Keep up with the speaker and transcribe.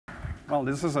Well,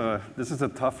 this is a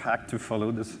tough hack to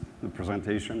follow, the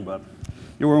presentation, but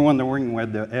you were wondering where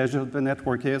the edge of the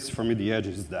network is. For me, the edge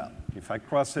is that. If I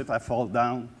cross it, I fall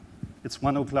down. It's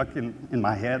 1 o'clock in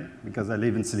my head because I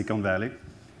live in Silicon Valley.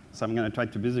 So I'm going to try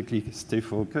to basically stay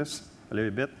focused a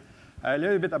little bit. A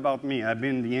little bit about me. I've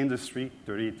been in the industry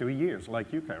 32 years,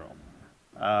 like you, Carol.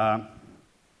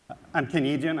 I'm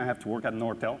Canadian. I have to work at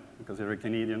Nortel because every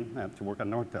Canadian I have to work at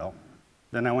Nortel.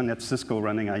 Then I went at Cisco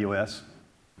running iOS.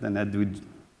 Then I do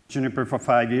Juniper for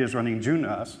 5 years running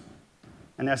Junos.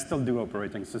 And I still do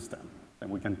operating system. And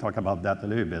we can talk about that a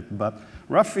little bit. But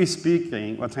roughly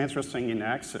speaking, what's interesting in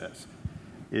access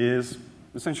is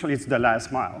essentially it's the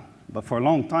last mile. But for a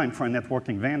long time, for a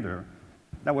networking vendor,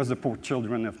 that was the poor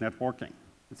children of networking.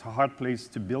 It's a hard place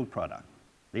to build product.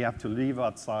 They have to live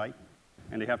outside,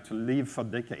 and they have to live for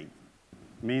decades,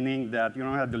 meaning that you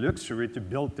don't have the luxury to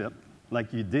build it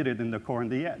like you did it in the core and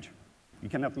the edge. You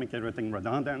cannot make everything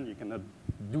redundant. You cannot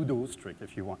do those tricks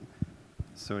if you want.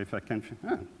 So if I can,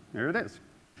 there it is.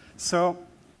 So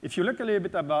if you look a little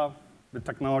bit about the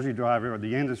technology driver or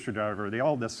the industry driver, they're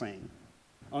all the same.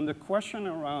 On the question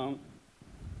around,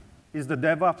 is the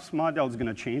DevOps model going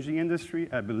to change the industry?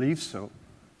 I believe so,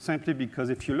 simply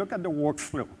because if you look at the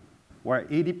workflow, where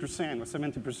 80% or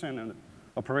 70% of the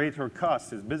operator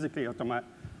cost is basically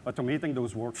automating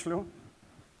those workflows,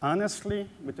 honestly,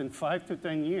 within 5 to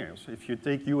 10 years, if you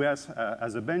take US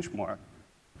as a benchmark,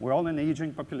 we're all an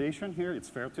aging population here, it's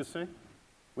fair to say.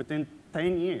 Within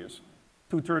 10 years,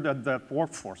 2/3 of that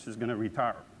workforce is going to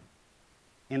retire.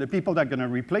 And the people that are going to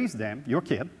replace them, your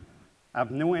kid, have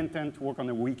no intent to work on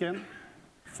the weekend,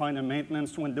 find a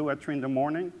maintenance window at 3 in the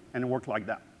morning, and work like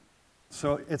that.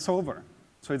 So it's over.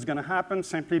 So it's going to happen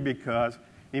simply because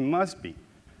it must be.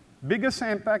 Biggest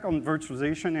impact on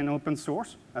virtualization and open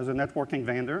source as a networking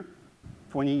vendor,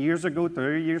 20 years ago,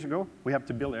 30 years ago, we have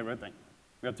to build everything.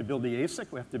 We have to build the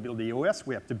ASIC, we have to build the OS,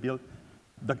 we have to build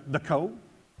the code,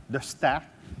 the stack,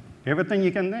 everything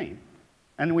you can name.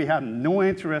 And we had no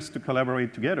interest to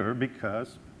collaborate together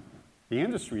because the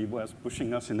industry was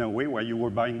pushing us in a way where you were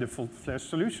buying the full-fledged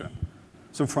solution.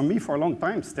 So for me, for a long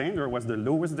time, standard was the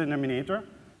lowest denominator.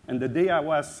 And the day I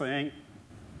was saying,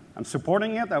 I'm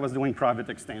supporting it, I was doing private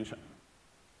extension.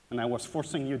 And I was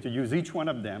forcing you to use each one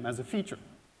of them as a feature.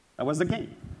 That was the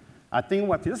game. I think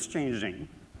what is changing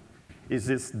is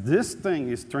this thing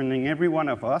is turning every one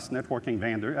of us, networking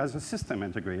vendor, as a system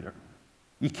integrator.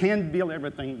 You can't build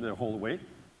everything the whole way.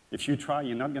 If you try,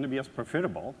 you're not going to be as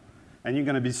profitable, and you're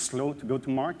going to be slow to go to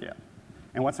market.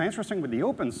 And what's interesting with the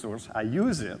open source, I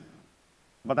use it,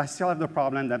 but I still have the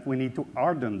problem that we need to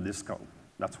harden this code.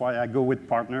 That's why I go with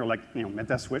partner like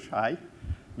Metaswitch,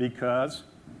 because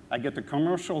I get a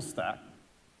commercial stack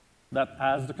that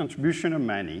has the contribution of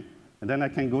money, and then I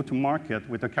can go to market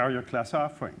with a carrier class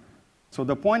offering. So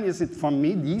the point is that for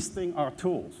me, these things are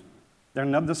tools. They're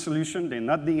not the solution, they're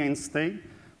not the end state,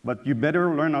 but you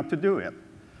better learn how to do it.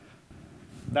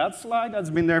 That slide has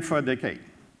been there for a decade.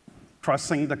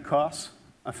 Crossing the cost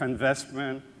of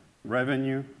investment,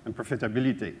 revenue, and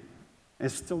profitability.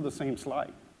 It's still the same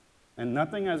slide. And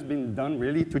nothing has been done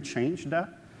really to change that.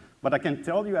 But I can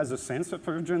tell you as a sense of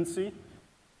urgency,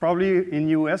 probably in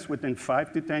US within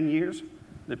 5 to 10 years,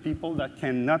 the people that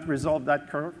cannot resolve that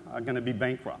curve are going to be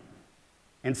bankrupt.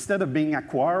 Instead of being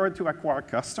acquirer to acquire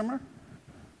customer,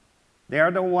 they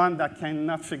are the one that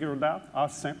cannot figure it out, are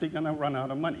simply going to run out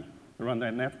of money to run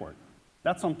their network.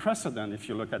 That's unprecedented if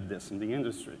you look at this in the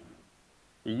industry.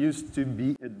 It used to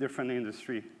be a different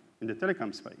industry in the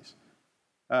telecom space.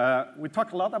 We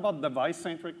talk a lot about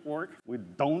device-centric work. We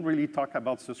don't really talk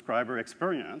about subscriber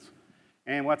experience.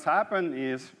 And what's happened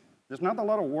is there's not a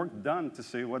lot of work done to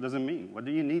say, what does it mean? What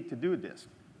do you need to do this?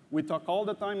 We talk all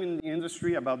the time in the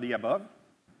industry about the above.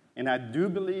 And I do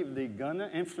believe they're going to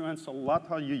influence a lot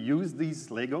how you use these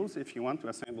Legos if you want to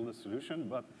assemble the solution.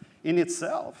 But in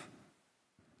itself,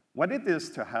 what it is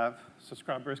to have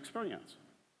subscriber experience,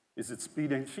 is it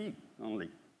speed and feed only?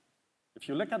 If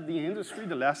you look at the industry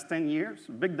the last 10 years,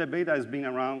 big debate has been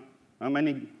around how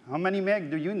many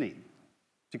meg do you need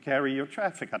to carry your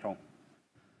traffic at home?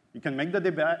 You can make the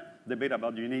debate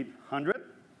about you need 100,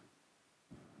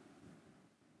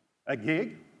 a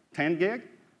gig, 10 gig,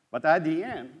 but at the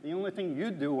end, the only thing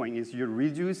you're doing is you're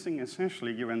reducing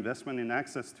essentially your investment in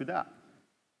access to that.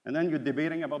 And then you're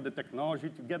debating about the technology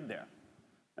to get there.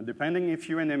 And depending if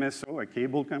you're an MSO, a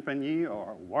cable company,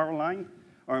 or a wireline,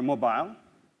 or a mobile,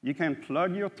 you can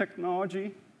plug your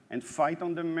technology and fight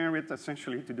on the merit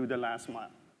essentially to do the last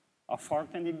mile. How far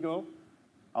can it go?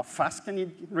 How fast can it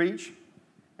reach?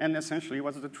 And essentially,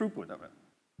 what's the throughput of it?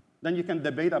 Then you can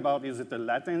debate about, is it a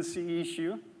latency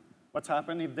issue? What's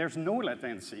happened if there's no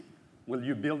latency? Will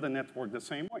you build a network the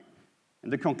same way?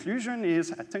 And the conclusion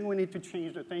is, I think we need to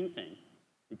change the thinking.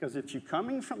 Because if you're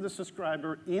coming from the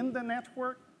subscriber in the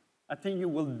network, I think you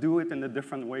will do it in the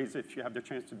different ways if you have the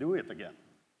chance to do it again.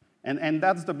 And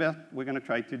that's the best we're going to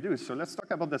try to do. So let's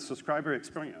talk about the subscriber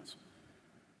experience.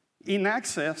 In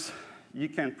Access, you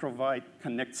can provide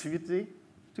connectivity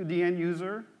to the end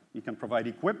user, you can provide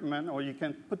equipment, or you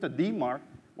can put a DMARC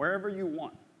wherever you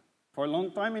want. For a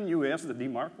long time in the US, the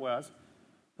DMARC was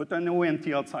put an ONT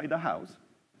outside the house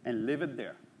and leave it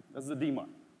there. That's the DMARC.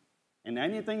 And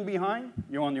anything behind,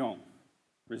 you're on your own.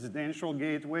 Residential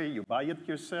gateway, you buy it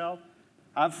yourself,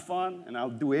 have fun, and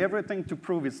I'll do everything to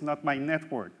prove it's not my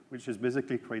network, which is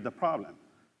basically create the problem.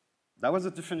 That was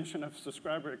the definition of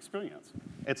subscriber experience.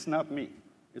 It's not me,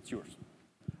 it's yours.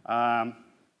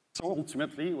 So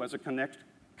ultimately, it was a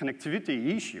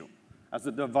connectivity issue. As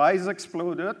the device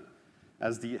exploded,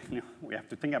 we have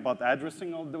to think about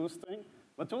addressing all those things,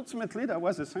 but ultimately, that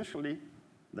was essentially,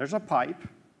 there's a pipe,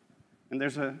 and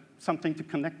there's something to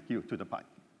connect you to the pipe.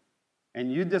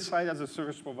 And you decide as a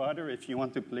service provider if you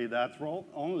want to play that role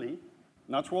only,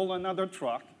 not roll another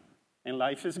truck, and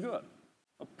life is good.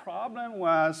 The problem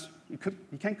was you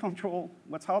can't control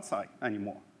what's outside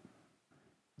anymore.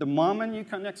 The moment you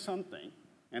connect something,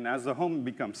 and as the home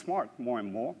becomes smart more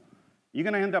and more, you're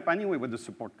going to end up anyway with a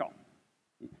support call.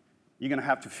 You're going to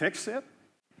have to fix it,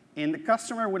 and the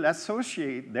customer will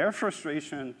associate their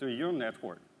frustration to your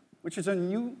network, which is a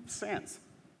new sense.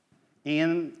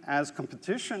 And as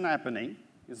competition happening,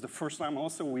 is the first time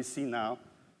also we see now,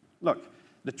 look,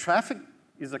 the traffic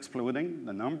is exploding,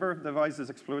 the number of devices is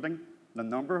exploding, the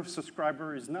number of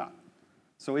subscribers is not.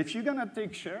 So if you're going to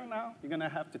take share now, you're going to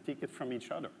have to take it from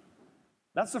each other.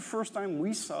 That's the first time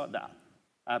we saw that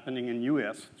happening in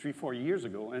US 3-4 years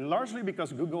ago, and largely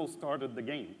because Google started the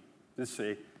game to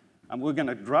say, we're going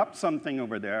to drop something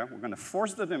over there, we're going to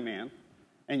force the demand,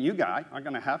 and you guys are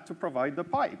going to have to provide the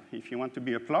pipe. If you want to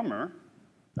be a plumber,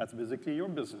 that's basically your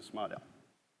business model.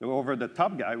 The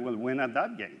over-the-top guy will win at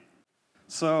that game.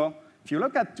 So if you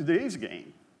look at today's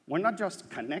game, we're not just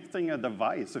connecting a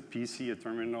device, a PC, a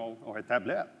terminal, or a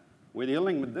tablet. We're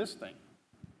dealing with this thing.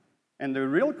 And the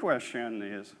real question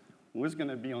is, who's going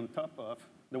to be on top of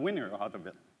the winner out of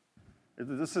it?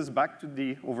 This is back to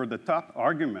the over-the-top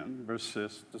argument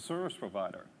versus the service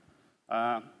provider.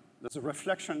 There's a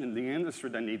reflection in the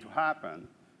industry that needs to happen.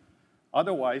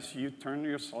 Otherwise, you turn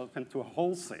yourself into a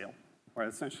wholesale, where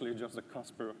essentially just the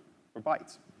cost per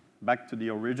bytes. Back to the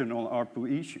original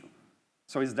ARPU issue.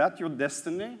 So is that your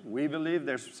destiny? We believe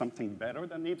there's something better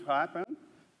that needs to happen,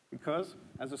 because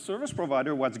as a service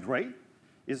provider, what's great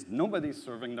is nobody's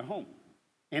serving the home.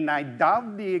 And I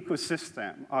doubt the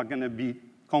ecosystem are going to be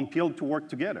compelled to work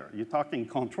together. You're talking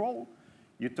control,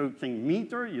 you're talking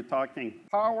meter, you're talking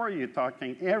power, you're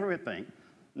talking everything.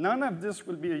 None of this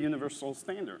will be a universal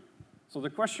standard. So the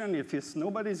question is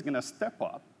nobody's going to step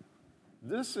up,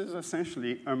 this is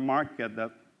essentially a market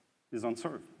that is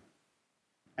unserved.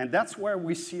 And that's where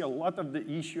we see a lot of the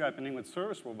issue happening with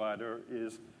service provider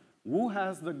is who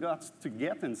has the guts to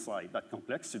get inside that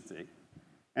complexity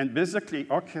and basically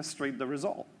orchestrate the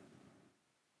result.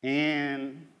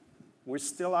 And we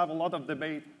still have a lot of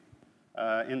debate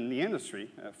in the industry.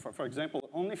 For example,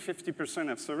 only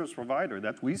 50% of service providers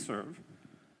that we serve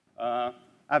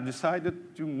have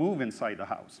decided to move inside the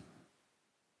house.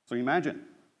 So imagine,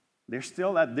 they're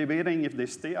still debating if they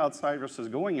stay outside versus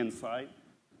going inside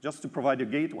just to provide a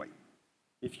gateway.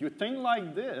 If you think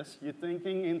like this, you're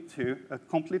thinking into a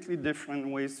completely different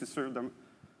ways to serve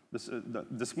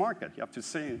this market. You have to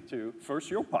say into, first,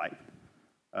 your pipe.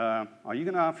 Are you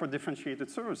going to offer differentiated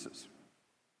services?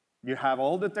 You have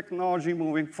all the technology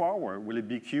moving forward. Will it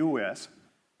be QoS?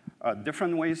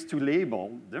 Different ways to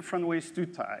label, different ways to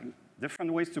tag,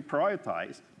 different ways to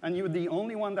prioritize, and you're the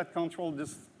only one that controls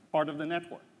this part of the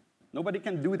network. Nobody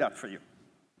can do that for you.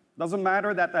 Doesn't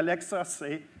matter that Alexa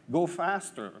say, go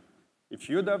faster. If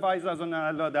your device doesn't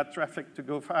allow that traffic to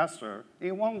go faster,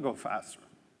 it won't go faster.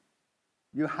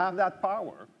 You have that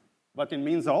power, but it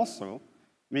means also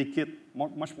make it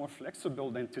much more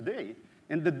flexible than today.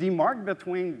 And the demarc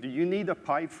between do you need a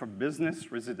pipe for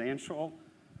business, residential,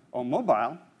 or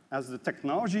mobile, as the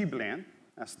technology blend,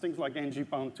 as things like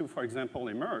NG-PON2, for example,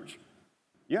 emerge,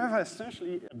 you have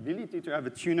essentially ability to have a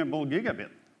tunable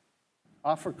gigabit,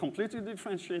 offer completely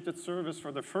differentiated service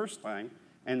for the first time,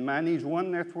 and manage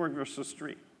one network versus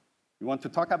three. You want to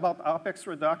talk about OpEx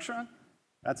reduction?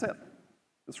 That's it.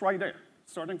 It's right there,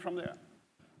 starting from there.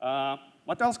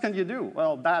 What else can you do?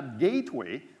 Well, that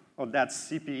gateway, or that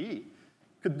CPE,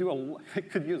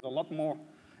 could use a lot more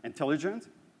intelligence,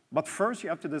 but first you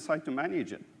have to decide to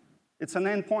manage it. It's an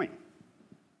endpoint.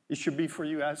 It should be for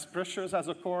you as precious as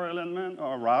a core element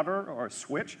or a router or a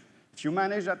switch. If you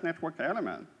manage that network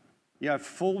element, you have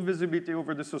full visibility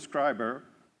over the subscriber,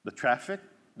 the traffic,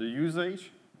 the usage,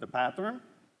 the pattern.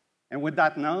 And with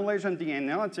that knowledge and the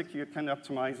analytics, you can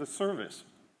optimize the service.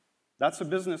 That's a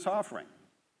business offering.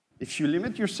 If you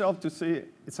limit yourself to say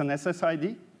it's an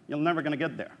SSID, you're never going to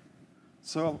get there.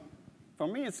 So for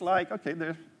me, it's like, OK,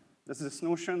 there's this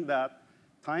notion that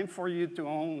time for you to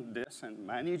own this and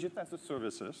manage it as a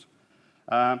services.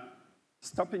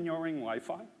 Stop ignoring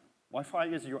Wi-Fi. Wi-Fi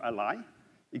is your ally,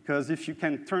 because if you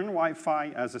can turn Wi-Fi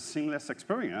as a seamless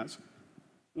experience,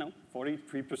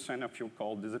 43% of your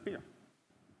calls disappear.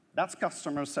 That's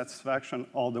customer satisfaction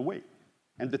all the way.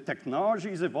 And the technology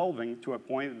is evolving to a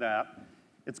point that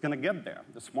it's going to get there.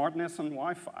 The smartness on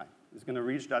Wi-Fi is going to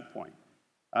reach that point.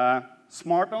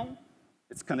 Smart home,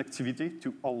 it's connectivity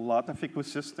to a lot of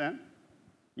ecosystem.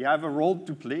 You have a role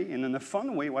to play, and in a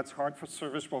fun way, what's hard for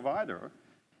service provider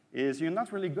is you're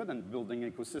not really good at building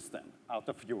ecosystem out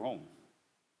of your own.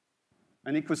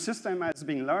 An ecosystem has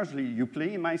been largely, you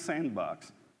play in my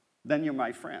sandbox, then you're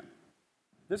my friend.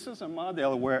 This is a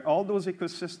model where all those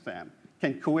ecosystems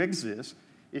can coexist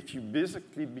if you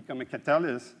basically become a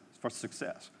catalyst for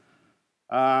success.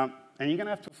 And you're going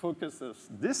to have to focus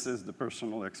this is the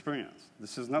personal experience.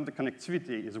 This is not the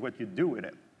connectivity, it's what you do with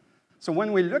it. So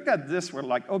when we look at this, we're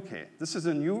like, OK, this is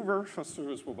a new world for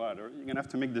service provider. You're going to have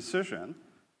to make decisions.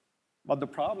 But the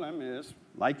problem is,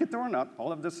 like it or not,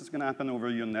 all of this is going to happen over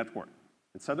your network.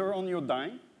 It's either on your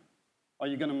dime, or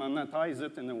you're going to monetize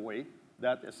it in a way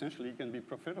that essentially can be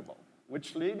profitable.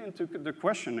 Which leads into the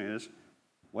question is,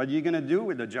 what are you going to do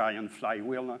with the giant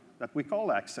flywheel that we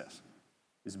call access?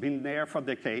 It's been there for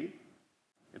decades.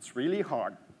 It's really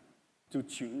hard to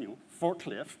tune,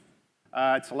 forklift.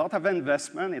 It's a lot of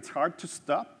investment. It's hard to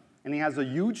stop. And it has a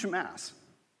huge mass,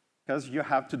 because you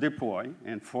have to deploy,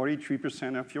 and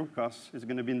 43% of your cost is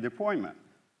going to be in deployment.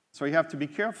 So you have to be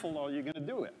careful how you're going to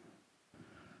do it.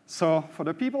 So for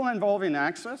the people involved in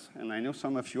access, and I know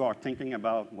some of you are thinking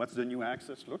about what the new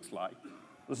access looks like,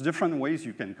 there's different ways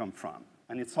you can come from.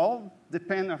 And it's all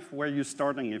depend of where you're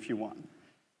starting if you want.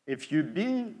 If you've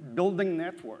been building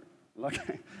network, like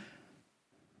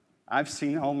I've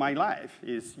seen all my life,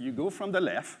 is you go from the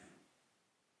left,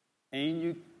 and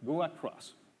you go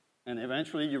across. And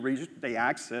eventually, you reach the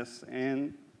access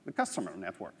and the customer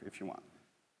network, if you want.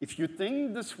 If you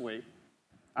think this way,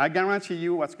 I guarantee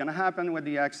you what's going to happen with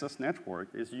the access network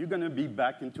is you're going to be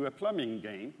back into a plumbing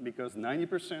game, because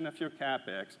 90% of your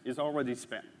CapEx is already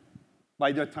spent.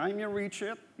 By the time you reach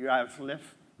it, you have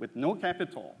left with no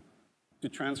capital to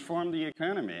transform the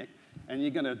economy, and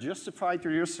you're going to justify to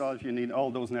yourself you need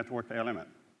all those network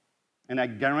elements. And I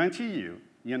guarantee you,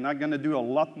 you're not going to do a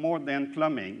lot more than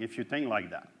plumbing if you think like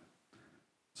that.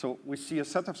 So we see a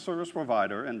set of service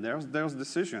providers, and there's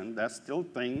decision that still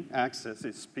think access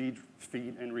is speed,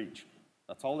 feed, and reach.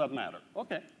 That's all that matters.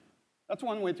 OK, that's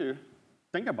one way to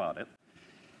think about it.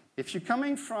 If you're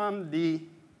coming from the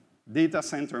data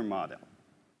center model,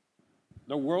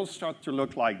 the world starts to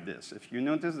look like this. If you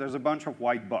notice, there's a bunch of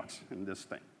white box in this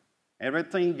thing.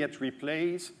 Everything gets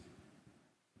replaced.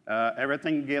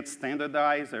 Everything gets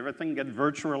standardized. Everything gets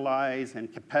virtualized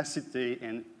and capacity.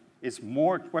 And it's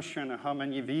more a question of how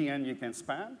many VM you can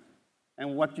span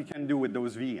and what you can do with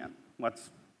those VM. What's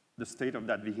the state of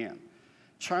that VM?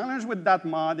 Challenge with that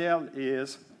model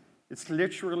is it's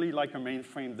literally like a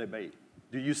mainframe debate.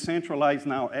 Do you centralize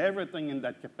now everything in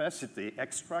that capacity,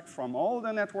 extract from all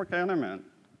the network elements,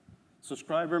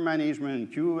 subscriber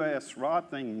management, QoS,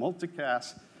 routing,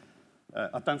 multicast,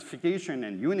 authentication,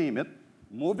 and you name it,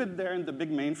 move it there in the big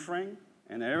mainframe,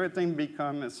 and everything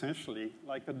becomes essentially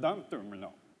like a dumb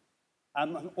terminal.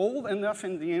 I'm old enough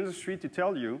in the industry to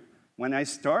tell you, when I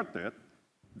started,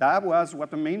 that was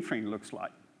what the mainframe looks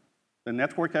like. The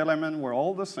network elements were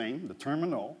all the same, the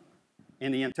terminal,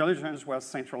 and the intelligence was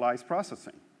centralized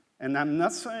processing. And I'm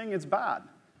not saying it's bad.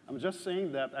 I'm just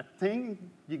saying that I think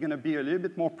you're going to be a little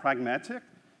bit more pragmatic,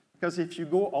 because if you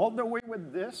go all the way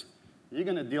with this, you're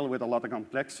going to deal with a lot of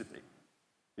complexity.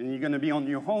 And you're going to be on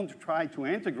your own to try to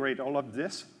integrate all of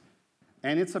this,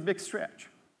 and it's a big stretch.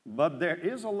 But there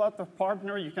is a lot of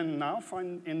partners you can now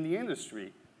find in the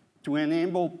industry to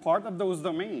enable part of those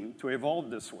domains to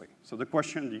evolve this way. So the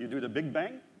question, do you do the big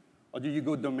bang? Or do you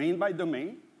go domain by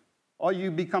domain? Or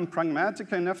you become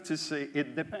pragmatic enough to say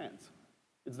it depends.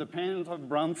 It depends on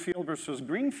brownfield versus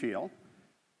greenfield.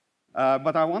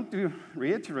 But I want to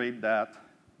reiterate that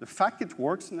the fact it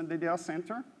works in the data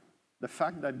center, the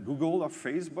fact that Google or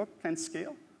Facebook can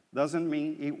scale, doesn't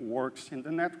mean it works in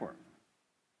the network.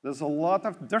 There's a lot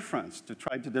of difference to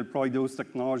try to deploy those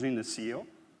technologies in the CO.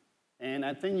 And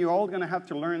I think you're all going to have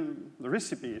to learn the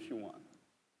recipe if you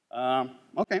want.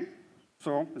 OK,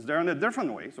 so is there a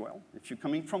different way? Well, if you're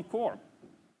coming from core,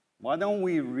 why don't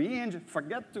we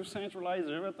forget to centralize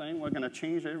everything? We're going to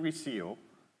change every CO,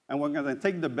 and we're going to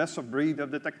take the best of breed of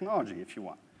the technology, if you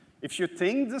want. If you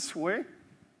think this way,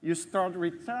 you start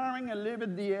retiring a little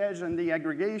bit the edge and the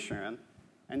aggregation,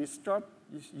 and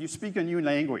you speak a new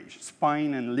language,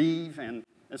 spine and leaf, and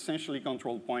essentially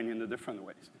control point in the different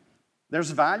ways.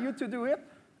 There's value to do it.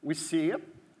 We see it.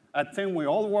 I think we're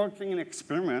all working in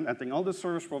experiment. I think all the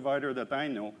service providers that I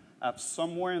know have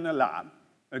somewhere in the lab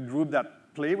a group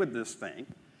that play with this thing.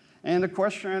 And the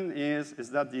question is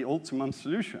that the ultimate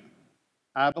solution?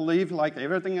 I believe, like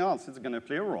everything else, it's going to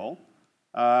play a role.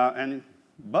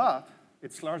 But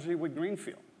it's largely with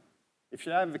greenfield. If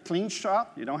you have a clean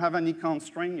shop, you don't have any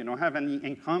constraint, you don't have any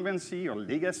incumbency or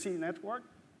legacy network,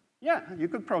 yeah, you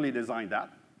could probably design that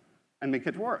and make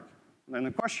it work. Then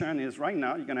the question is, right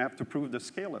now, you're going to have to prove the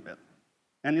scale of it.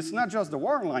 And it's not just the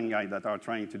wireline guys that are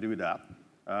trying to do that.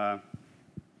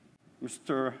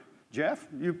 Mr. Jeff,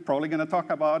 you're probably going to talk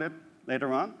about it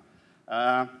later on.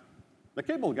 The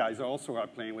cable guys also are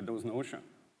playing with those notions.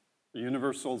 The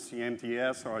universal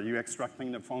CMTS, or you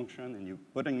extracting the function and you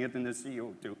putting it in the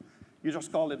CO2. You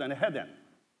just call it a head end.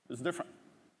 It's different,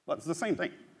 but it's the same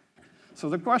thing. So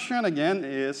the question, again,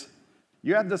 is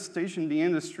you're at the stage in the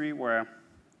industry where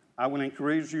I would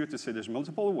encourage you to say there's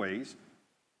multiple ways,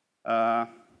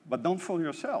 but don't fool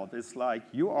yourself. It's like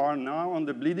you are now on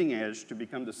the bleeding edge to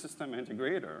become the system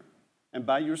integrator and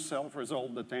by yourself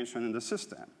resolve the tension in the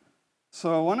system.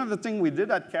 So one of the things we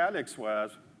did at Calix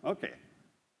was, OK,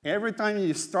 every time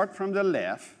you start from the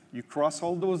left, you cross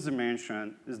all those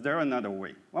dimensions, is there another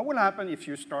way? What will happen if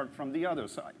you start from the other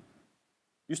side?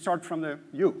 You start from the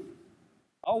U.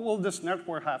 How will this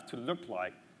network have to look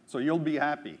like so you'll be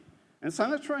happy? And it's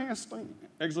an interesting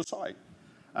exercise.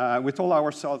 We told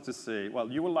ourselves to say,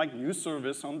 well, you would like new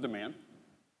service on demand,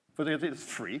 but it is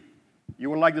free. You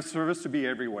would like the service to be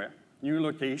everywhere. New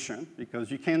location, because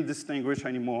you can't distinguish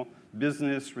anymore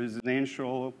business,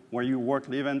 residential, where you work,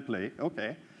 live, and play.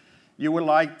 OK. You would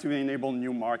like to enable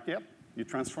new market. You're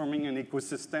transforming an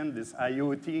ecosystem, this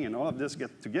IoT, and all of this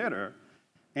get together.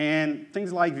 And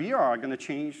things like VR are going to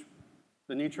change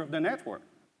the nature of the network.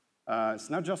 It's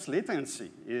not just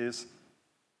latency. It's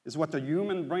what the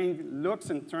human brain looks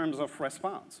in terms of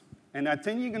response. And I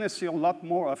think you're going to see a lot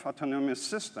more of autonomous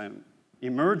system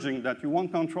emerging that you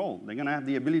won't control. They're going to have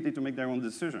the ability to make their own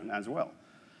decision as well.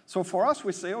 So for us,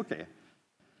 we say, OK,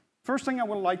 first thing I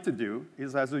would like to do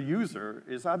is, as a user,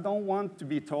 is I don't want to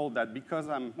be told that because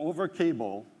I'm over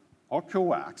cable or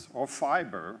coax or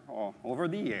fiber or over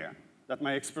the air, that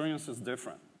my experience is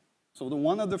different. So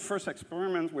one of the first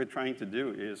experiments we're trying to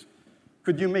do is,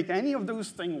 could you make any of those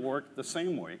things work the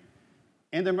same way,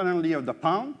 independently of the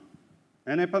pound,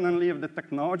 independently of the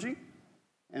technology,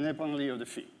 independently of the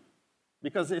fee?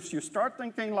 Because if you start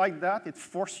thinking like that, it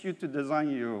forces you to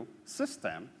design your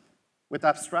system with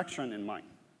abstraction in mind,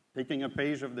 taking a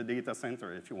page of the data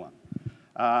center if you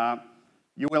want.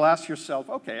 You will ask yourself,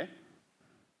 OK,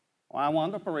 well, I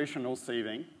want operational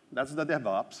saving. That's the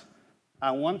DevOps. I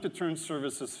want to turn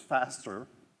services faster.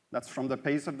 That's from the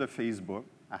pace of the Facebook.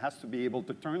 I have to be able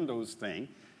to turn those things.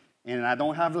 And I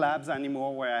don't have labs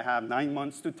anymore where I have 9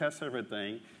 months to test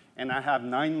everything, and I have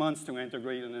 9 months to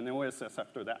integrate in an OSS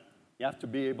after that. You have to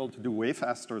be able to do way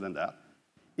faster than that.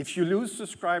 If you lose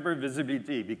subscriber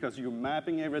visibility because you're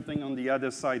mapping everything on the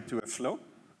other side to a flow,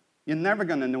 you're never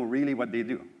going to know really what they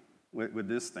do with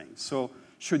this thing. So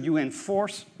should you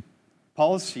enforce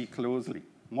policy closely,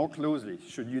 more closely?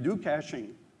 Should you do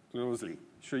caching closely?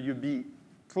 Should you be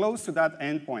close to that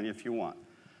endpoint if you want?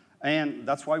 And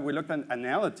that's why we looked at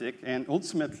analytic, and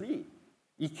ultimately,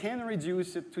 you can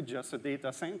reduce it to just a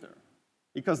data center,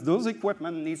 because those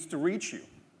equipment needs to reach you.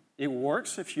 It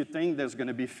works if you think there's going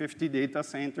to be 50 data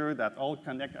centers that all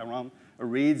connect around a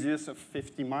radius of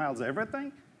 50 miles,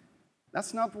 everything.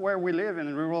 That's not where we live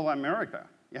in rural America.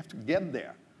 You have to get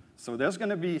there. So there's going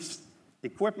to be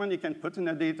equipment you can put in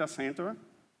a data center,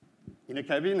 in a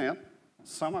cabinet.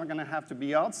 Some are going to have to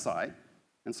be outside,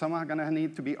 and some are going to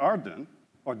need to be hardened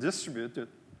or distributed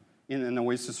in a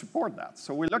way to support that.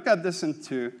 So we look at this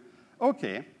into,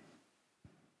 OK,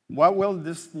 what will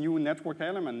this new network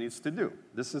element needs to do?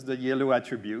 This is the yellow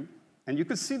attribute. And you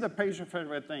could see the page of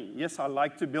everything. Yes, I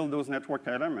like to build those network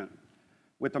elements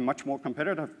with a much more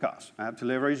competitive cost. I have to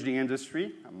leverage the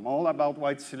industry. I'm all about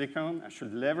white silicon. I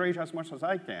should leverage as much as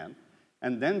I can,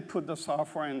 and then put the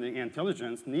software and the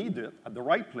intelligence needed at the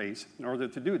right place in order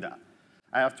to do that.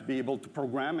 I have to be able to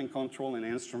program and control an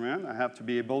instrument. I have to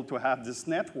be able to have this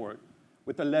network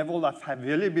with a level of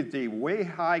availability way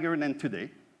higher than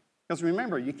today. Because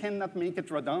remember, you cannot make it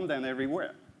redundant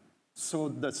everywhere. So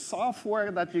the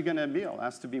software that you're going to build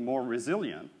has to be more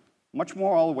resilient, much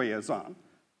more always on.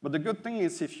 But the good thing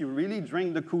is if you really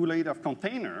drink the Kool-Aid of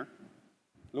container,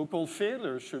 local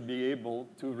failures should be able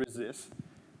to resist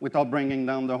without bringing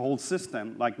down the whole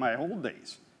system, like my old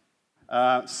days.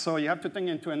 So you have to think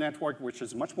into a network which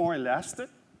is much more elastic.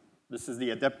 This is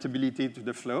the adaptability to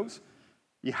the flows.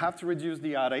 You have to reduce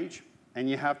the outage, and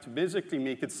you have to basically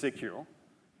make it secure.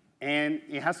 And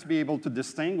it has to be able to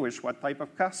distinguish what type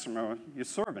of customer you're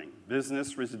serving,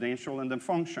 business, residential, and then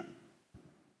function.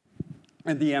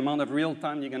 And the amount of real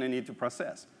time you're going to need to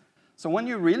process. So when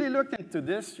you really look into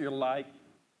this, you're like,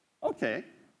 OK,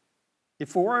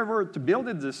 if we were ever to build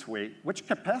it this way, which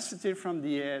capacity from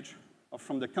the edge or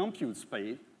from the compute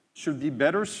space should be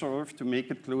better served to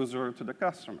make it closer to the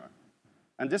customer?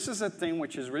 And this is a thing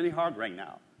which is really hard right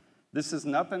now. This is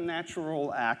not a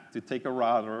natural act to take a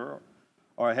router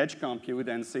or a edge compute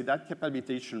and say that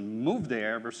capability should move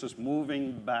there versus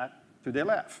moving back to the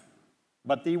left.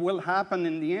 But it will happen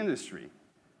in the industry.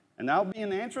 And that'll be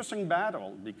an interesting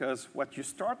battle, because what you're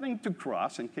starting to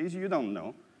cross, in case you don't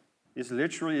know, is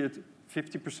literally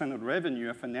 50% of revenue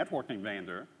of a networking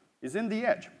vendor is in the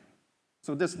edge.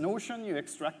 So this notion you're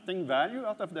extracting value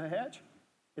out of the edge,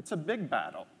 it's a big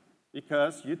battle,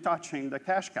 because you're touching the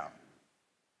cash cow.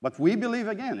 But we believe,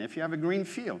 again, if you have a green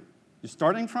field, you're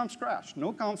starting from scratch,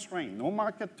 no constraint, no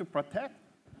market to protect,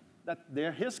 that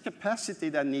there is capacity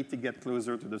that needs to get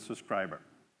closer to the subscriber.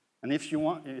 And if you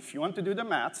want to do the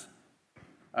math,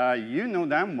 you know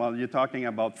damn well you're talking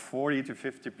about 40 to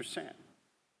 50%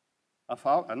 of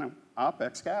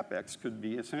OpEx, CapEx could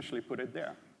be essentially put it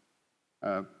there.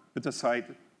 Put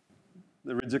aside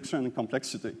the reduction in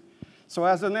complexity. So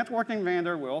as a networking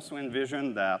vendor, we also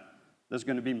envision that there's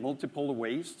going to be multiple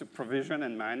ways to provision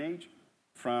and manage,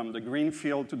 from the green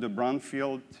field to the brown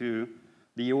field to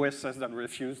the OSS that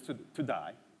refuse to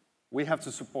die. We have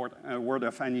to support a word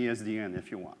of any SDN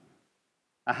if you want.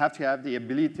 I have to have the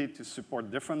ability to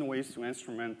support different ways to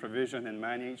instrument, provision, and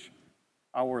manage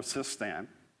our system.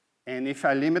 And if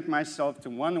I limit myself to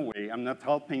one way, I'm not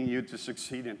helping you to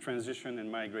succeed in transition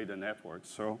and migrate the network.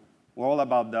 So we're all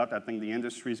about that. I think the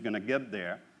industry is going to get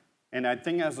there. And I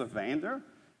think as a vendor,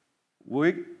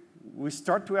 we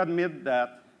start to admit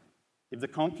that if the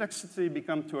complexity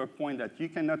becomes to a point that you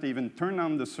cannot even turn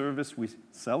on the service we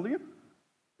sell you,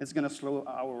 it's going to slow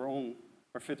our own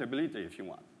profitability, if you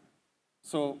want.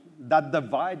 So that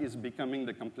divide is becoming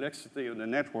the complexity of the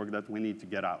network that we need to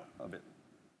get out of it.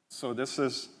 So this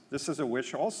is a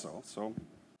wish also. So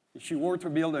if you were to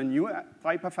build a new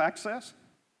type of access,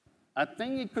 I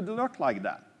think it could look like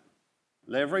that.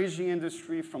 Leverage the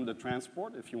industry from the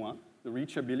transport, if you want, the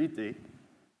reachability,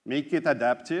 make it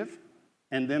adaptive,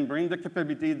 and then bring the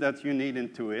capability that you need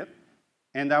into it.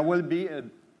 And that will be,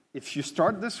 if you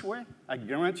start this way, I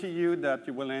guarantee you that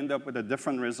you will end up with a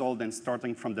different result than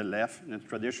starting from the left in the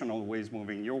traditional ways,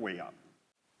 moving your way up.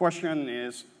 Question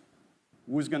is,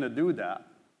 who's going to do that?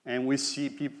 And we see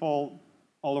people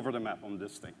all over the map on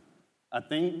this thing. I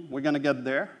think we're going to get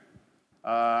there,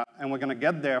 and we're going to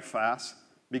get there fast,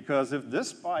 because if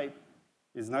this pipe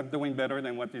is not doing better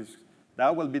than what is,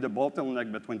 that will be the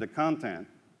bottleneck between the content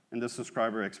and the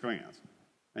subscriber experience.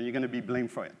 And you're going to be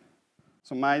blamed for it.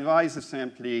 So my advice is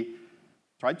simply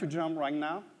try to jump right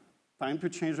now. Time to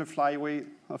change the flyway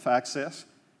of access.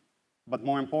 But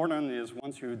more important is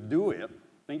once you do it,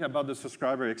 think about the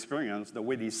subscriber experience, the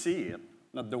way they see it,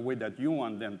 not the way that you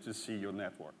want them to see your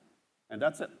network. And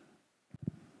that's it.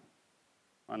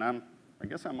 And I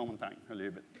guess I'm on time a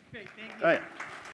little bit. Great, thank you. All right.